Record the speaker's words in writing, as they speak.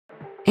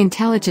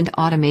Intelligent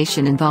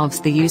automation involves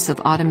the use of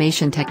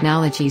automation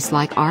technologies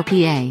like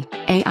RPA,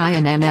 AI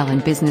and ML in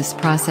business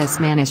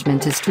process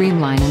management to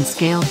streamline and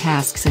scale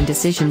tasks and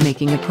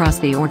decision-making across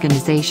the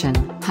organization.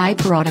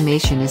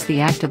 Hyperautomation is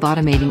the act of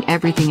automating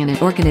everything in an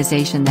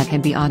organization that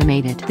can be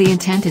automated. The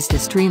intent is to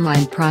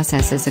streamline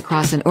processes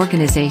across an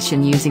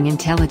organization using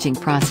intelligent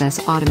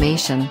process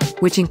automation,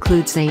 which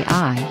includes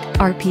AI,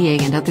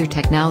 RPA and other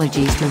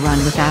technologies to run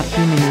without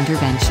human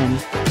intervention.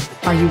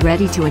 Are you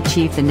ready to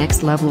achieve the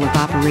next level of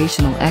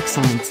operational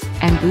excellence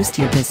and boost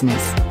your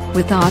business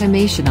with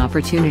automation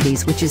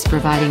opportunities, which is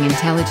providing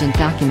intelligent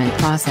document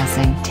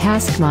processing,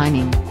 task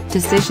mining,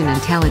 decision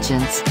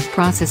intelligence,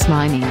 process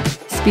mining,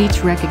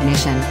 speech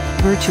recognition,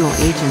 virtual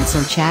agents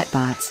or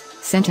chatbots,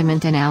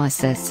 sentiment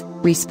analysis,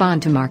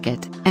 respond to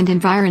market and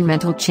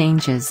environmental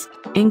changes,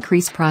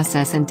 increase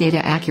process and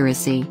data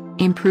accuracy,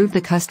 improve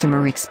the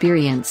customer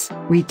experience,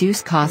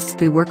 reduce costs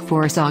through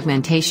workforce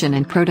augmentation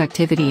and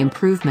productivity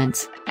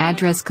improvements,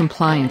 address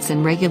compliance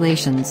and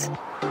regulations.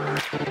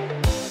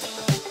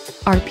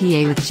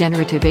 RPA with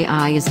generative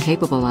AI is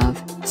capable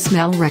of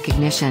smell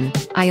recognition,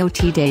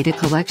 IoT data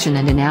collection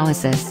and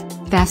analysis,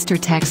 faster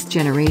text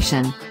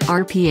generation,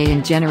 RPA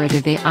and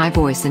generative AI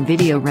voice and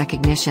video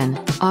recognition,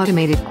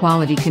 automated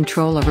quality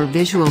control over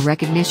visual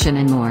recognition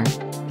and more.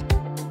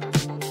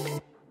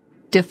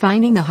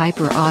 Defining the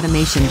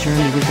hyper-automation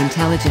journey with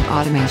intelligent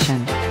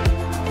automation.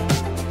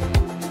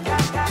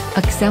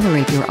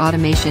 Accelerate your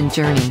automation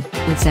journey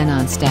with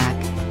Xenon Stack.